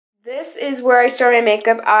This is where I store my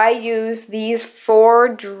makeup. I use these 4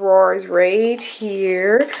 drawers right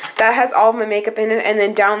here. That has all of my makeup in it, and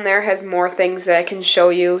then down there has more things that I can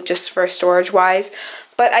show you just for storage wise.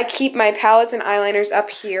 But I keep my palettes and eyeliners up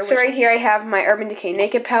here. So right here I have my Urban Decay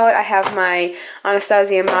Naked palette. I have my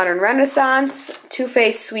Anastasia Modern Renaissance, Too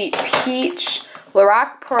Faced Sweet Peach,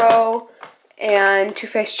 Lorac Pro, and Too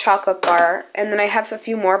Faced Chocolate Bar. And then I have a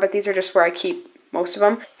few more, but these are just where I keep most of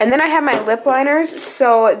them. And then I have my lip liners.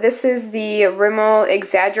 So this is the Rimmel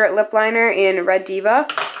Exaggerate lip liner in Red Diva.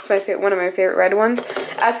 It's one of my favorite red ones.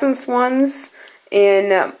 Essence ones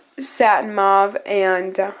in Satin Mauve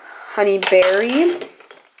and Honey Berry.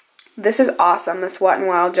 This is awesome. This Wet n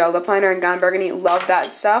Wild Gel Lip Liner in Gone Burgundy. Love that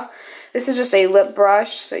stuff. This is just a lip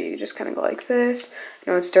brush, so you just kind of go like this.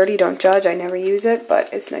 I know it's dirty, don't judge. I never use it,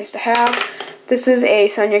 but it's nice to have. This is a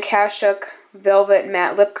Sonia Kashuk Velvet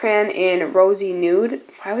Matte Lip Crayon in Rosy Nude.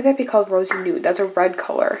 Why would that be called Rosy Nude? That's a red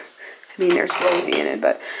color. I mean, there's rosy in it,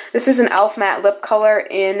 but this is an e.l.f. matte lip color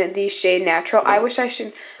in the shade Natural. I wish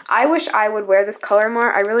I would wear this color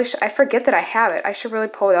more. I forget that I have it. I should really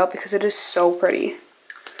pull it out because it is so pretty.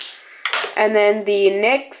 And then the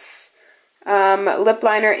NYX lip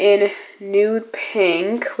liner in Nude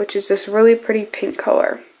Pink, which is this really pretty pink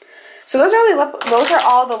color. So those are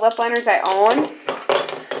all the lip liners I own.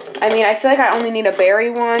 I mean, I feel like I only need a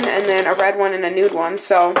berry one and then a red one and a nude one,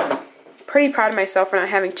 so pretty proud of myself for not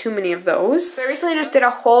having too many of those. So I recently just did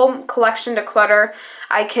a whole collection declutter.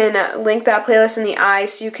 I can link that playlist in the eye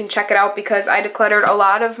so you can check it out because I decluttered a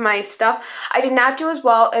lot of my stuff. I did not do as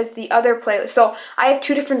well as the other playlist. So I have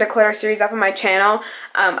 2 different declutter series up on my channel.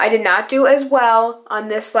 I did not do as well on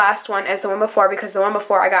this last one as the one before because the one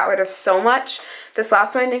before I got rid of so much. This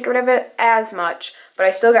last one I didn't get rid of it as much, but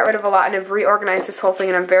I still got rid of a lot and have reorganized this whole thing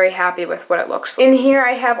and I'm very happy with what it looks like. In here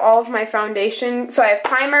I have all of my foundation. So I have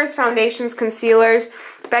primers, foundations, concealers.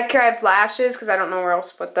 Back here I have lashes because I don't know where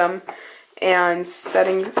else to put them. And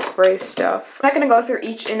setting spray stuff. I'm not going to go through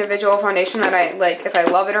each individual foundation that I like, if I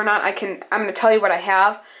love it or not. I'm going to tell you what I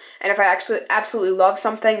have. And if I actually absolutely love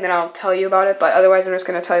something, then I'll tell you about it. But otherwise, I'm just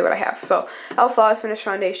going to tell you what I have. So, e.l.f. Flawless Finish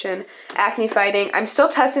Foundation, Acne Fighting. I'm still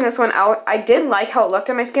testing this one out. I did like how it looked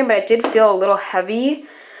on my skin, but it did feel a little heavy.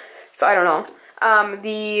 So, I don't know.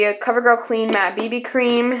 The CoverGirl Clean Matte BB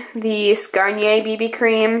Cream, the Garnier BB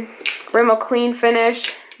Cream, Rimmel Clean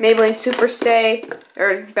Finish, Maybelline Super Stay,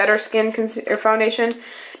 or Better Skin Foundation,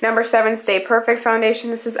 number 7 Stay Perfect Foundation.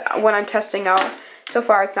 This is what I'm testing out. So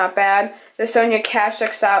far, it's not bad. The Sonia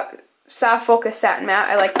Kashuk Soft Focus Satin Matte.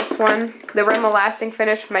 I like this one. The Rimmel Lasting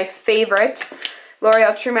Finish, my favorite.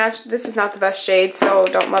 L'Oreal True Match. This is not the best shade, so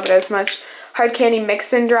don't love it as much. Hard Candy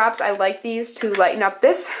Mix-In Drops. I like these to lighten up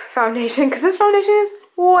this foundation, because this foundation is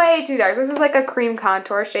way too dark. This is like a cream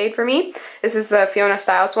contour shade for me. This is the Fiona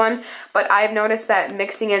Styles one, but I've noticed that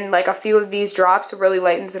mixing in like a few of these drops really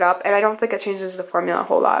lightens it up, and I don't think it changes the formula a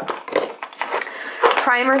whole lot.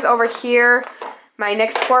 Primers over here. My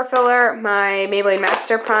NYX Pore Filler, my Maybelline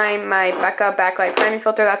Master Prime, my Becca Backlight Priming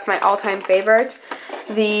Filter. That's my all-time favorite.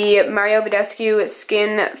 The Mario Badescu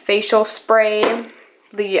Skin Facial Spray.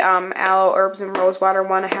 The Aloe Herbs and Rose Water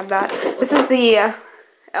one. I have that. This is the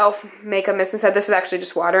e.l.f. Makeup Mist and Set. This is actually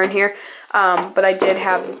just water in here. But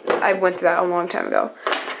I went through that a long time ago.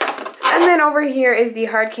 And then over here is the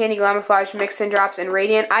Hard Candy Glamouflage Mix-In Drops in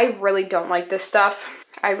Radiant. I really don't like this stuff.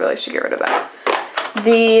 I really should get rid of that.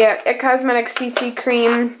 The It Cosmetics CC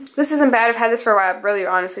Cream. This isn't bad. I've had this for a while. I really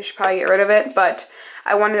honestly should probably get rid of it, but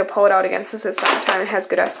I wanted to pull it out again since it's summertime and it has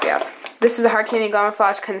good SPF. This is a Hard Candy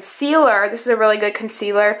Glamouflage Concealer. This is a really good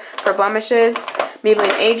concealer for blemishes.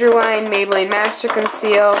 Maybelline Age Rewind, Maybelline Master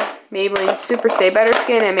Conceal, Maybelline Super Stay Better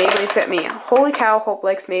Skin, and Maybelline Fit Me. Holy cow, Hope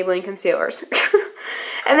likes Maybelline concealers.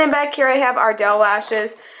 And then back here I have Ardell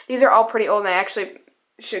lashes. These are all pretty old and I actually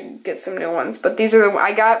should get some new ones. But these are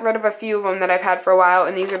I got rid of a few of them that I've had for a while,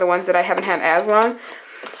 and these are the ones that I haven't had as long.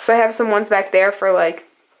 So I have some ones back there for like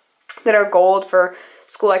that are gold for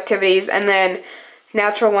school activities, and then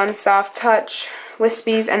Natural One Soft Touch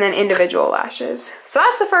Wispies, and then individual lashes. So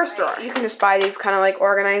that's the first drawer. You can just buy these kind of like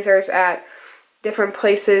organizers at different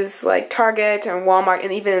places like Target and Walmart,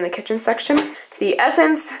 and even in the kitchen section. The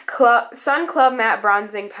Essence Sun Club Matte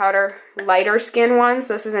Bronzing Powder Lighter Skin one.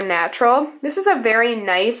 So this is a natural. This is a very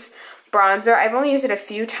nice bronzer. I've only used it a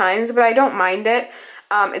few times, but I don't mind it.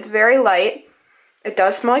 It's very light. It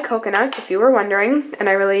does smell like coconuts, if you were wondering, and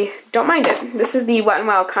I really don't mind it. This is the Wet n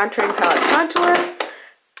Wild Contouring Palette Contour.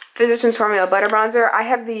 Physicians Formula Butter Bronzer. I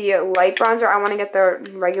have the light bronzer. I want to get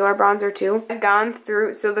the regular bronzer too. I've gone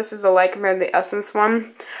through, so this is the light compared to the Essence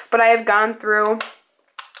one, but I have gone through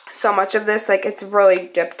so much of this, like it's really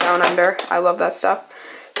dipped down under. I love that stuff.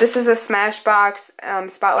 This is the Smashbox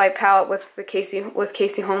Spotlight palette with the Casey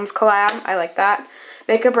Holmes collab. I like that.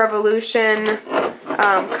 Makeup Revolution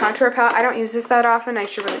contour palette. I don't use this that often. I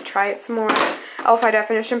should really try it some more. e.l.f. High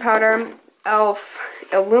Definition powder. e.l.f.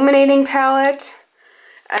 Illuminating palette.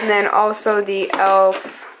 And then also the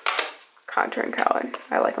e.l.f. contouring palette.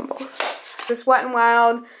 I like them both. This Wet n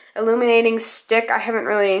Wild illuminating stick. I haven't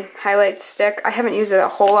really highlight stick. I haven't used it a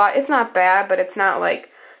whole lot. It's not bad, but it's not like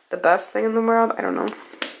the best thing in the world. I don't know.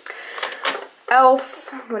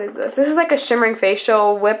 e.l.f. What is this? This is like a shimmering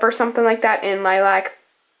facial whip or something like that in Lilac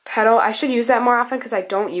Petal. I should use that more often because I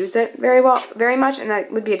don't use it very much, and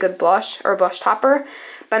that would be a good blush or blush topper.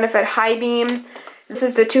 Benefit High Beam. This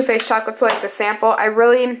is the Too Faced Chocolate Soleil. It's a sample. I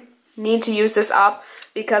really need to use this up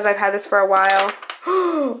because I've had this for a while.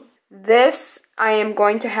 This, I am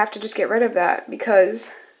going to have to just get rid of that because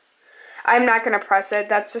I'm not going to press it.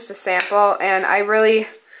 That's just a sample, and I really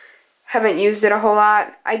haven't used it a whole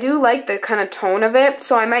lot. I do like the kind of tone of it,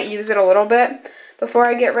 so I might use it a little bit before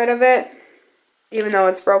I get rid of it, even though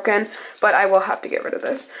it's broken, but I will have to get rid of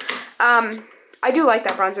this. I do like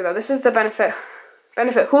that bronzer, though. This is the Benefit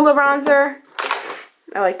Hoola bronzer.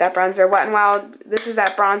 I like that bronzer. Wet n Wild, this is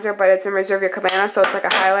that bronzer, but it's in Reserve Your Cabana, so it's like a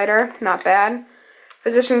highlighter. Not bad.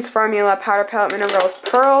 Physicians Formula Powder Palette Mineral Rose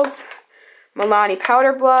Pearls. Milani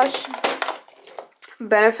Powder Blush.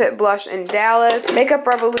 Benefit Blush in Dallas. Makeup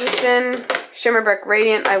Revolution Shimmer Brick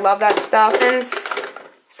Radiant. I love that stuff. And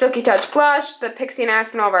Silky Touch Blush. The Pixie and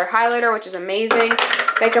Aspen Over Highlighter, which is amazing.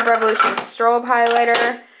 Makeup Revolution Strobe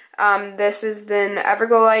Highlighter. This is then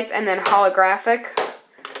Everglow Lights and then Holographic.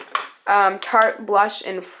 Tarte Blush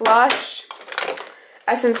in Flush.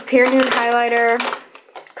 Essence Pure Nude Highlighter.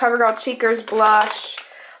 CoverGirl Cheekers Blush.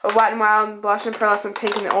 A Wet n Wild Blush in Pearlescent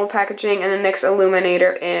Pink in the old packaging. And the NYX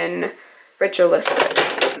Illuminator in Ritualistic.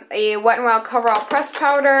 A Wet n Wild Coverall Pressed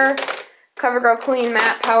Powder. CoverGirl Clean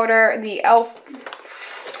Matte Powder. The e.l.f.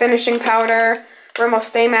 Finishing Powder. Rimmel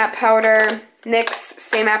Stay Matte Powder. NYX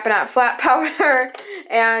Stay Matte But Not Flat Powder.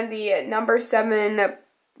 And the No. 7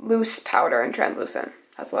 Loose Powder in Translucent.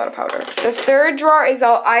 That's a lot of powders. The third drawer is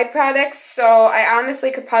all eye products, so I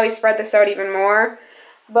honestly could probably spread this out even more.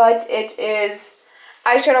 But it is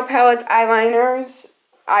eyeshadow palettes, eyeliners,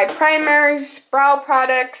 eye primers, brow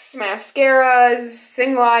products, mascaras,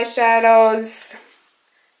 single eyeshadows,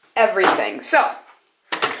 everything. So,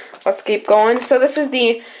 let's keep going. So this is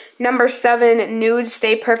the No. 7 Nude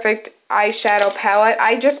Stay Perfect eyeshadow palette.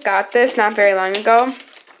 I just got this not very long ago.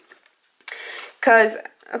 Because,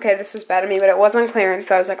 okay, this is bad of me, but it was on clearance,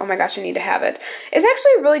 so I was like, oh my gosh, I need to have it. It's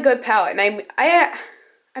actually a really good palette, and I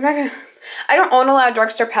don't own a lot of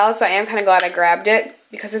drugstore palettes, so I am kind of glad I grabbed it,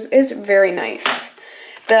 because it is very nice.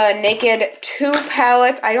 The Naked 2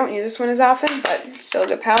 palette, I don't use this one as often, but still a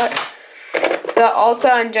good palette. The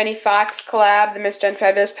Ulta and Jenny Fox collab, the Miss Jen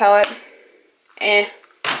Fabulous palette,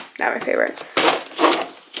 not my favorite.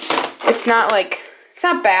 It's not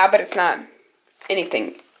bad, but it's not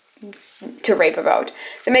anything to rave about.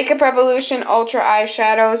 The Makeup Revolution Ultra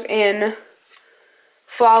Eyeshadows in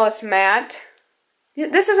Flawless Matte.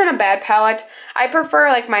 This isn't a bad palette. I prefer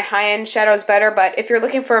like my high-end shadows better, but if you're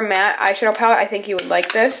looking for a matte eyeshadow palette, I think you would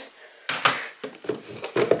like this.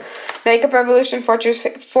 Makeup Revolution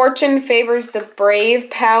Fortune Favors the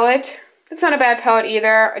Brave palette. It's not a bad palette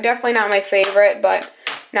either. Definitely not my favorite, but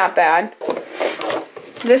not bad.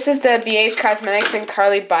 This is the BH Cosmetics and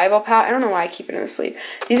Carly Bible palette. I don't know why I keep it in the sleeve.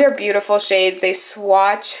 These are beautiful shades. They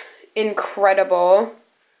swatch incredible.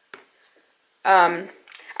 I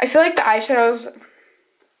feel like the eyeshadows,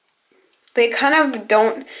 they kind of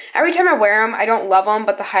don't, every time I wear them, I don't love them,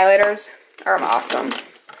 but the highlighters are awesome.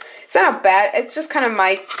 It's not a bad, it's just kind of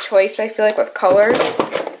my choice, I feel like, with colors.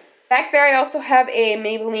 Back there, I also have a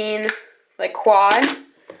Maybelline, like, quad.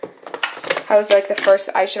 That was, like, the first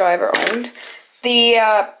eyeshadow I ever owned. The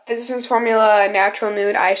Physicians Formula Natural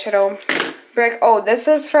Nude Eyeshadow Brick. Oh, this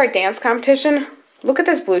is for a dance competition. Look at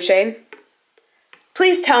this blue shade.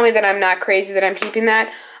 Please tell me that I'm not crazy that I'm keeping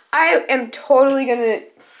that. I am totally going to,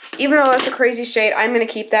 even though that's a crazy shade, I'm going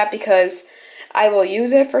to keep that because I will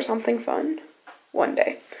use it for something fun one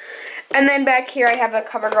day. And then back here I have the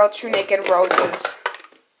CoverGirl True Naked Roses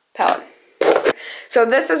palette. So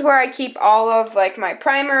this is where I keep all of like my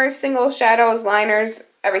primers, single shadows, liners,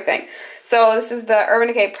 everything. So this is the Urban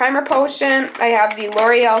Decay Primer Potion. I have the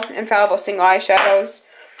L'Oreal Infallible Single Eyeshadows.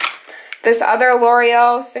 This other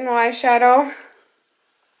L'Oreal Single Eyeshadow.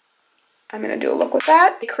 I'm going to do a look with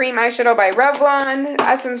that. The Cream Eyeshadow by Revlon.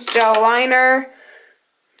 Essence Gel Liner.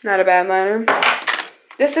 Not a bad liner.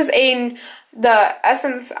 This is the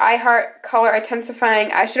Essence I Heart Color Intensifying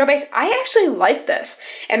Eyeshadow Base. I actually like this.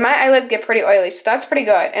 And my eyelids get pretty oily, so that's pretty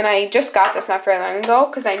good. And I just got this not very long ago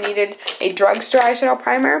because I needed a drugstore eyeshadow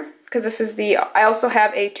primer. Because this is I also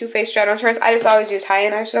have a Too Faced Shadow Insurance. I just always use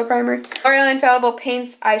high-end eyeshadow primers. L'Oreal Infallible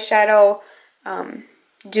Paints Eyeshadow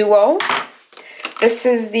Duo. This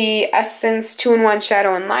is the Essence 2-in-1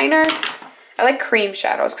 Shadow and Liner. I like cream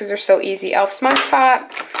shadows because they're so easy. e.l.f. Smudge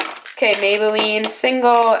Pot. Okay, Maybelline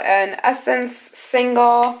Single and Essence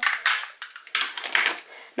Single.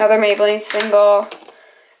 Another Maybelline Single.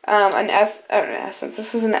 Essence.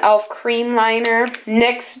 This is an e.l.f. Cream Liner.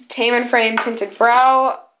 NYX Tame and Frame Tinted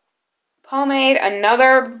Brow Pomade.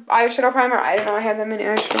 Another eyeshadow primer. I didn't know I had that many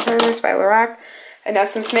eyeshadow primers by Lorac. An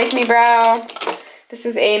Essence Make Me Brow. This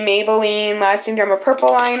is a Maybelline Lasting Drama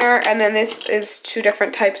Purple Liner. And then this is 2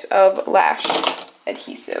 different types of lash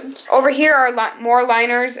adhesives. Over here are more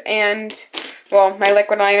liners and, well, my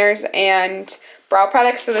liquid liners and brow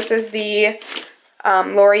products. So this is the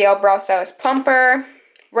L'Oreal Brow Stylist Plumper.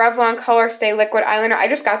 Revlon Color Stay Liquid Eyeliner. I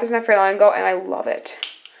just got this not very long ago and I love it.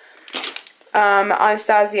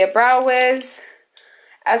 Anastasia Brow Wiz.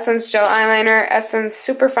 Essence Gel Eyeliner, Essence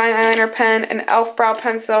Superfine Eyeliner Pen, an e.l.f. Brow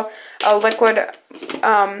Pencil, a liquid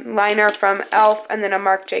liner from e.l.f., and then a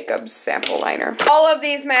Marc Jacobs sample liner. All of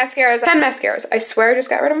these mascaras, 10 mascaras. I swear I just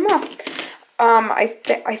got rid of them all. I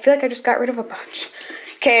feel like I just got rid of a bunch.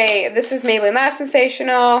 Okay, this is Maybelline Lash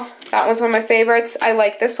Sensational. That one's one of my favorites. I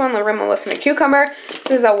like this one, the Rimmel Lift and the Cucumber.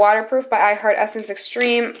 This is a Waterproof by I Heart Essence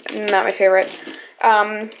Extreme. Not my favorite.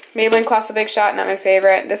 Maybelline Colossal Big Shot, not my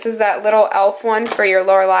favorite. This is that little e.l.f. one for your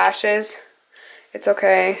lower lashes. It's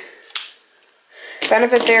okay.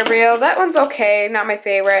 Benefit They're Real, that one's okay, not my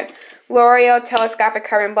favorite. L'Oreal Telescopic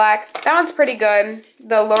Carbon Black, that one's pretty good.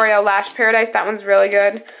 The L'Oreal Lash Paradise, that one's really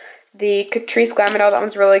good. The Catrice Glamidol, that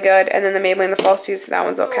one's really good. And then the Maybelline The Falsies, that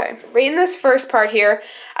one's okay. Right in this first part here,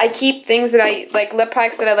 I keep things that I, like lip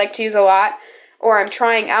products that I like to use a lot, or I'm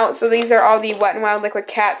trying out. So these are all the Wet n Wild Liquid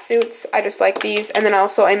Cat Suits. I just like these. And then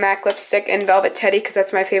also a MAC lipstick in Velvet Teddy because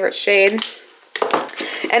that's my favorite shade.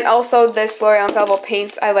 And also this L'Oreal Infallible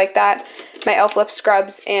Paints. I like that. My e.l.f. lip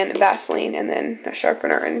scrubs and Vaseline, and then a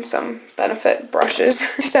sharpener and some Benefit brushes.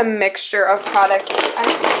 Just a mixture of products.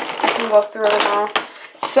 I can go through them all.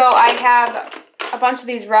 So I have a bunch of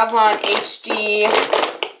these Revlon HD.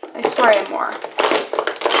 I swear I have more.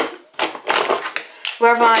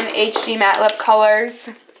 Revlon HD Matte Lip Colors.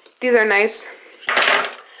 These are nice.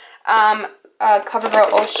 CoverGirl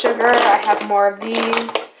Oh Sugar. I have more of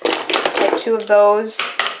these. I have 2 of those.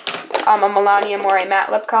 A Melania More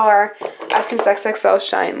Matte Lip Color. Essence XXO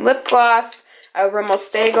Shine Lip Gloss. A Rimmel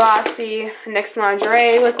Stay Glossy. NYX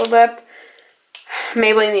Lingerie Liquid Lip.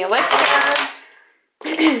 Maybelline The Elixir.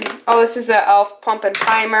 Oh, this is the e.l.f. Plump and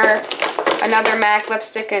Primer. Another MAC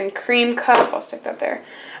lipstick and cream cup. I'll stick that there.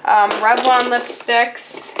 Revlon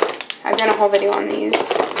lipsticks. I've done a whole video on these.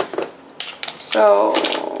 So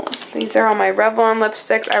these are all my Revlon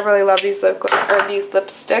lipsticks. I really love these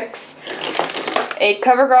lipsticks. A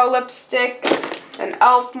CoverGirl lipstick, an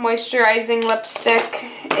e.l.f. moisturizing lipstick,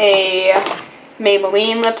 a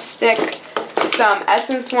Maybelline lipstick, some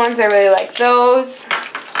Essence ones. I really like those.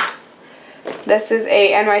 This is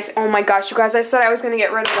a NYC. Oh my gosh, you guys! I said I was gonna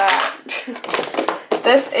get rid of that.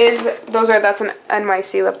 That's an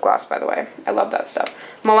NYC lip gloss, by the way. I love that stuff.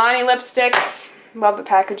 Milani lipsticks. Love the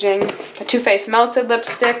packaging. A Too Faced Melted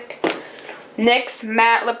lipstick. NYX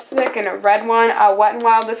matte lipstick and a red one. Wet n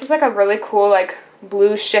Wild. This is like a really cool, like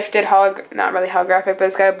blue shifted not really holographic, but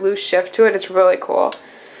it's got a blue shift to it. It's really cool.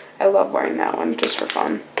 I love wearing that one just for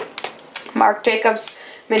fun. Marc Jacobs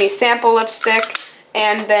mini sample lipstick.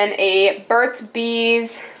 And then a Burt's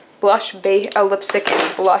Bees lipstick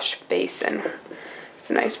and blush basin. It's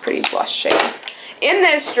a nice, pretty blush shade. In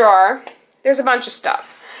this drawer, there's a bunch of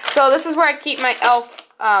stuff. So this is where I keep my e.l.f.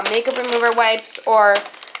 Makeup remover wipes or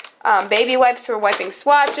baby wipes for wiping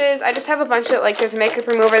swatches. I just have a bunch of, like, there's a makeup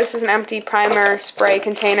remover. This is an empty primer spray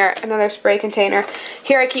container. Another spray container.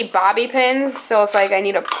 Here I keep bobby pins. So if, like, I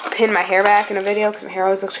need to pin my hair back in a video because my hair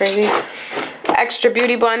always looks crazy. Extra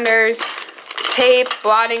beauty blenders. Tape,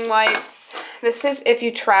 blotting wipes. This is if you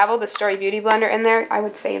travel, the Story Beauty Blender in there. I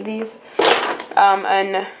would save these.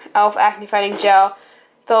 An e.l.f. Acne Fighting Gel.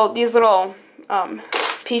 These little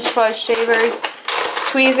peach fuzz shavers,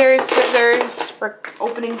 tweezers, scissors for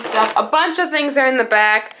opening stuff. A bunch of things are in the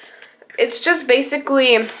back. It's just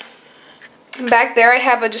basically, back there I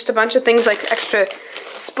have just a bunch of things like extra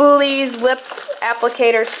spoolies, lip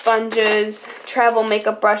applicator sponges, travel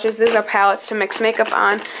makeup brushes. These are palettes to mix makeup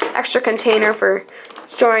on. Extra container for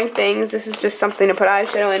storing things. This is just something to put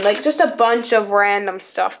eyeshadow in, like just a bunch of random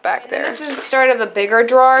stuff back there. This is the start of the bigger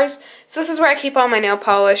drawers. So this is where I keep all my nail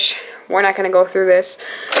polish. We're not going to go through this.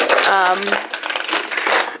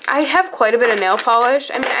 I have quite a bit of nail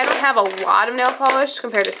polish. I mean, I don't have a lot of nail polish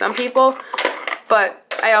compared to some people,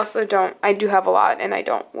 but I also don't, I do have a lot, and I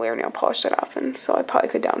don't wear nail polish that often, so I probably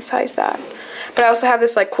could downsize that. But I also have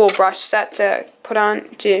this like cool brush set to put on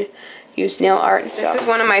to use nail art and stuff. This is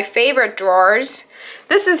one of my favorite drawers.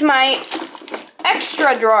 This is my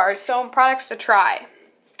extra drawers, so products to try.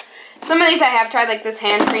 Some of these I have tried, like this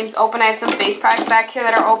hand cream's open. I have some face products back here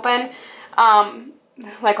that are open,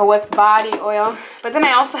 like a whipped body oil. But then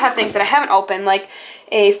I also have things that I haven't opened, like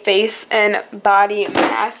a face and body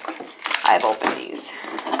mask. I've opened these.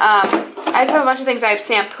 I just have a bunch of things. I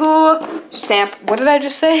have what did I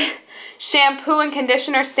just say? Shampoo and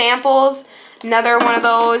conditioner samples. Another one of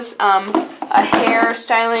those. A hair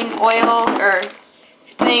styling oil or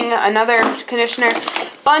thing. Another conditioner.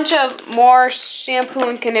 Bunch of more shampoo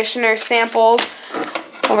and conditioner samples.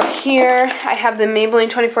 Over here, I have the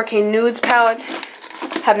Maybelline 24K Nudes palette.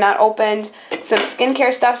 Have not opened. Some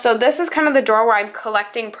skincare stuff. So this is kind of the drawer where I'm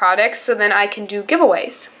collecting products so then I can do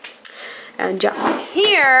giveaways. And yeah,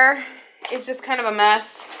 here is just kind of a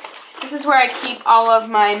mess. This is where I keep all of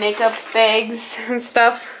my makeup bags and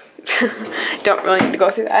stuff. Don't really need to go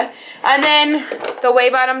through that. And then the way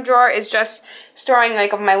bottom drawer is just storing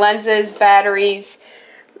like of my lenses, batteries,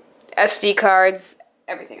 SD cards,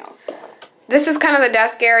 everything else. This is kind of the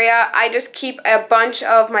desk area. I just keep a bunch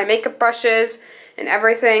of my makeup brushes and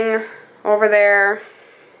everything over there.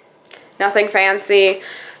 Nothing fancy.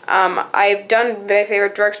 I've done my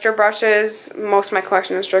favorite drugstore brushes. Most of my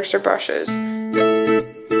collection is drugstore brushes.